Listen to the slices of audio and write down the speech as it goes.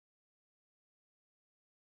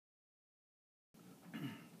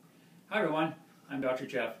Hi everyone, I'm Dr.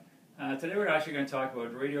 Jeff. Today we're actually going to talk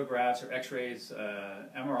about radiographs or x-rays,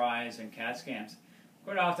 MRIs and CAT scans.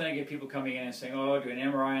 Quite often I get people coming in and saying, oh, do an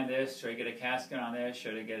MRI on this, should I get a CAT scan on this,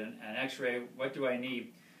 should I get an x-ray, what do I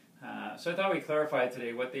need? So I thought we'd clarify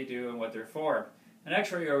today what they do and what they're for. An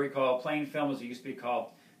x-ray, or we call plain film as it used to be called,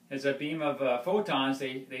 is a beam of photons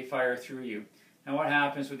they fire through you. And what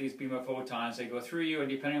happens with these beam of photons, they go through you, and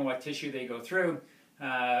depending on what tissue they go through,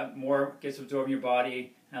 more gets absorbed in your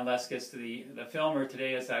body and less gets to the film, or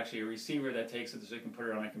today it's actually a receiver that takes it so you can put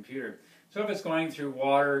it on a computer. So if it's going through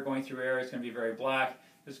water, going through air, it's going to be very black.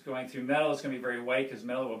 If it's going through metal, it's going to be very white because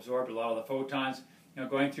metal will absorb a lot of the photons.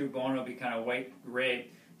 Going through bone, it'll be kind of white-gray.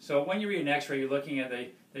 So when you read an x-ray, you're looking at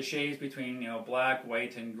the shades between black,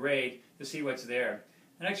 white, and gray to see what's there.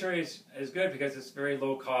 An x-ray is good because it's very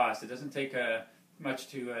low cost. It doesn't take much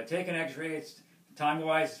to take an x-ray. It's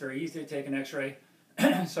time-wise, it's very easy to take an x-ray.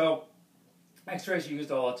 So x-rays are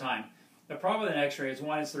used all the time. The problem with an x-ray is,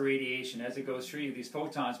 one, it's the radiation. As it goes through you, these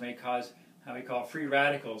photons may cause what we call free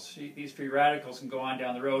radicals. These free radicals can go on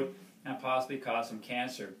down the road and possibly cause some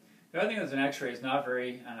cancer. The other thing is, an x-ray is not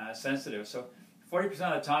very sensitive. So 40%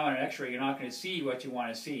 of the time on an x-ray, you're not going to see what you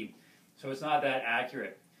want to see. So it's not that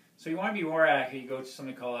accurate. So you want to be more accurate, you go to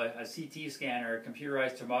something called a CT scan, or a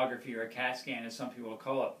computerized tomography, or a CAT scan, as some people will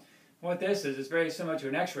call it. What this is very similar to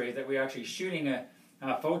an x-ray, that we're actually shooting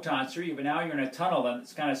photons through you, but now you're in a tunnel and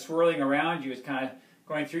it's kind of swirling around you. It's kind of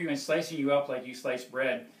going through you and slicing you up like you slice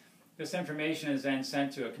bread. This information is then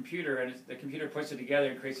sent to a computer, and the computer puts it together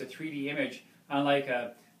and creates a 3D image, unlike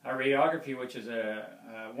a radiography, which is a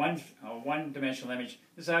one-dimensional image.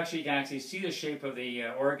 This actually, you can actually see the shape of the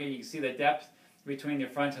organ. You can see the depth between the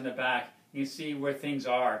front and the back. You can see where things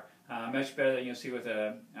are much better than you'll see with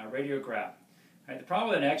a radiograph. Right? The problem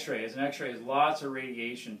with an x-ray is lots of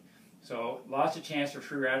radiation. So lots of chance for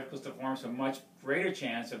free radicals to form, so much greater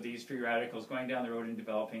chance of these free radicals going down the road and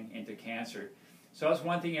developing into cancer. So that's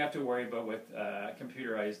one thing you have to worry about with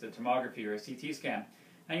computerized tomography or a CT scan.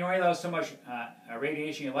 And you only allow so much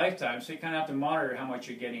radiation in your lifetime, so you kind of have to monitor how much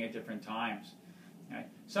you're getting at different times. Right?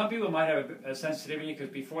 Some people might have a sensitivity because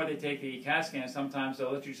before they take the CAT scan, sometimes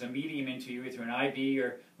they'll introduce a medium into you through an IV,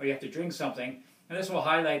 or you have to drink something. And this will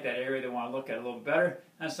highlight that area they want to look at a little better,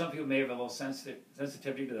 and some people may have a little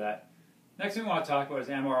sensitivity to that. Next thing we want to talk about is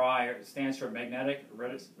MRI, or it stands for magnetic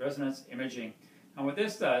resonance imaging. And what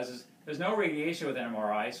this does is, there's no radiation with an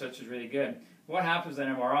MRI, so it's really good. What happens with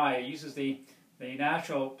an MRI, it uses the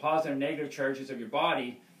natural positive and negative charges of your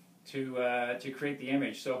body to create the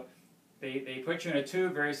image. So they put you in a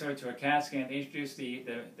tube very similar to a CAT scan. They introduce the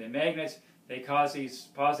magnets. They cause these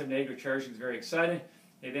positive and negative charges, very excited.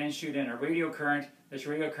 They then shoot in a radio current. This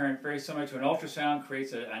radio current, very similar to an ultrasound,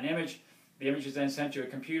 creates an image. The image is then sent to a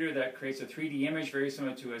computer that creates a 3D image, very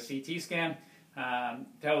similar to a CT scan,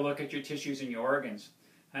 to have a look at your tissues and your organs.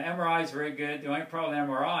 MRI is very good. The only problem with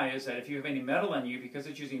MRI is that if you have any metal in you, because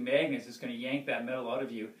it's using magnets, it's going to yank that metal out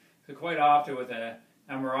of you. So quite often with an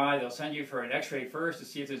MRI, they'll send you for an x-ray first to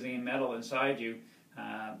see if there's any metal inside you,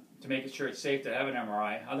 to make sure it's safe to have an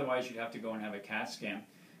MRI. Otherwise, you'd have to go and have a CAT scan.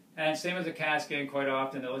 And same as a CAT scan, quite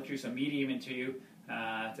often they'll introduce a medium into you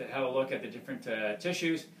to have a look at the different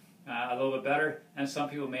tissues a little bit better, and some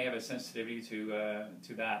people may have a sensitivity to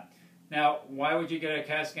that. Now, why would you get a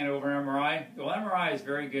CAT scan over an MRI? Well, MRI is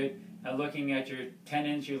very good at looking at your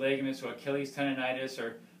tendons, your ligaments, so Achilles tendonitis,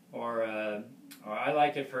 or I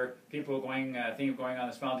like it for people thinking of going on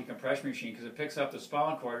the spinal decompression machine, because it picks up the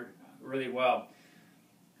spinal cord really well.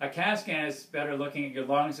 A CAT scan is better looking at your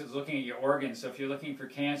lungs, it's looking at your organs. So if you're looking for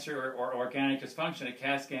cancer or organic dysfunction, a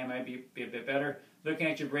CAT scan might be a bit better. Looking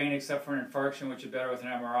at your brain, except for an infarction, which is better with an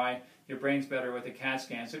MRI, your brain's better with a CAT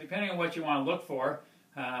scan. So depending on what you want to look for,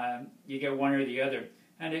 you get one or the other.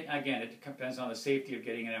 And again, it depends on the safety of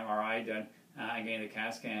getting an MRI done and getting the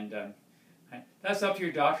CAT scan done. Right? That's up to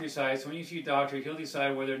your doctor to decide. So when you see a doctor, he'll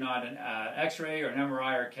decide whether or not an X-ray or an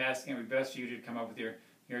MRI or a CAT scan would be best for you to come up with your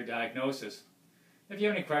diagnosis. If you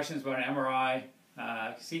have any questions about an MRI,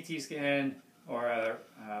 CT scan, or a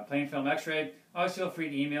plain film X-ray, always feel free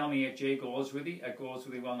to email me at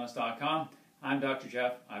jgoldsworthy@goldsworthywellness.com. I'm Dr.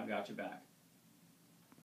 Jeff. I've got your back.